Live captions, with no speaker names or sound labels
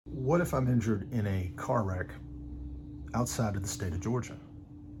What if I'm injured in a car wreck outside of the state of Georgia?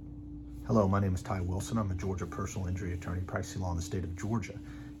 Hello, my name is Ty Wilson. I'm a Georgia personal injury attorney practicing law in the state of Georgia.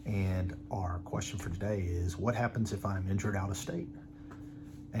 And our question for today is, what happens if I'm injured out of state?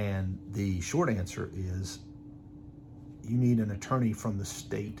 And the short answer is, you need an attorney from the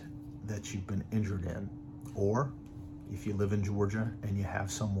state that you've been injured in. Or if you live in Georgia and you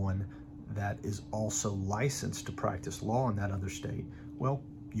have someone that is also licensed to practice law in that other state, well,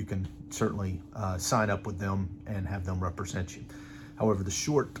 you can certainly sign up with them and have them represent you. However, the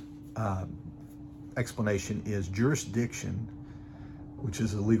short explanation is jurisdiction, which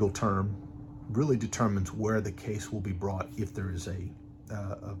is a legal term, really determines where the case will be brought if there is an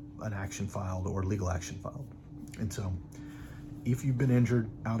action filed or legal action filed. And so if you've been injured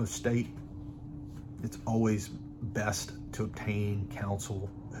out of state, it's always best to obtain counsel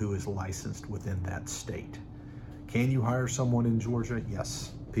who is licensed within that state. Can you hire someone in Georgia?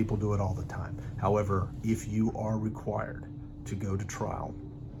 Yes, people do it all the time. However, if you are required to go to trial,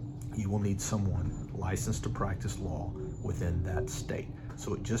 you will need someone licensed to practice law within that state.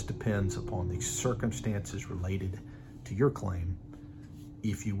 So it just depends upon the circumstances related to your claim,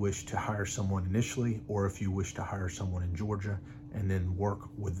 if you wish to hire someone initially, or if you wish to hire someone in Georgia and then work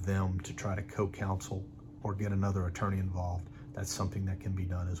with them to try to co-counsel or get another attorney involved. That's something that can be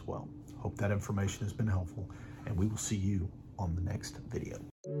done as well. Hope that information has been helpful, and we will see you on the next video.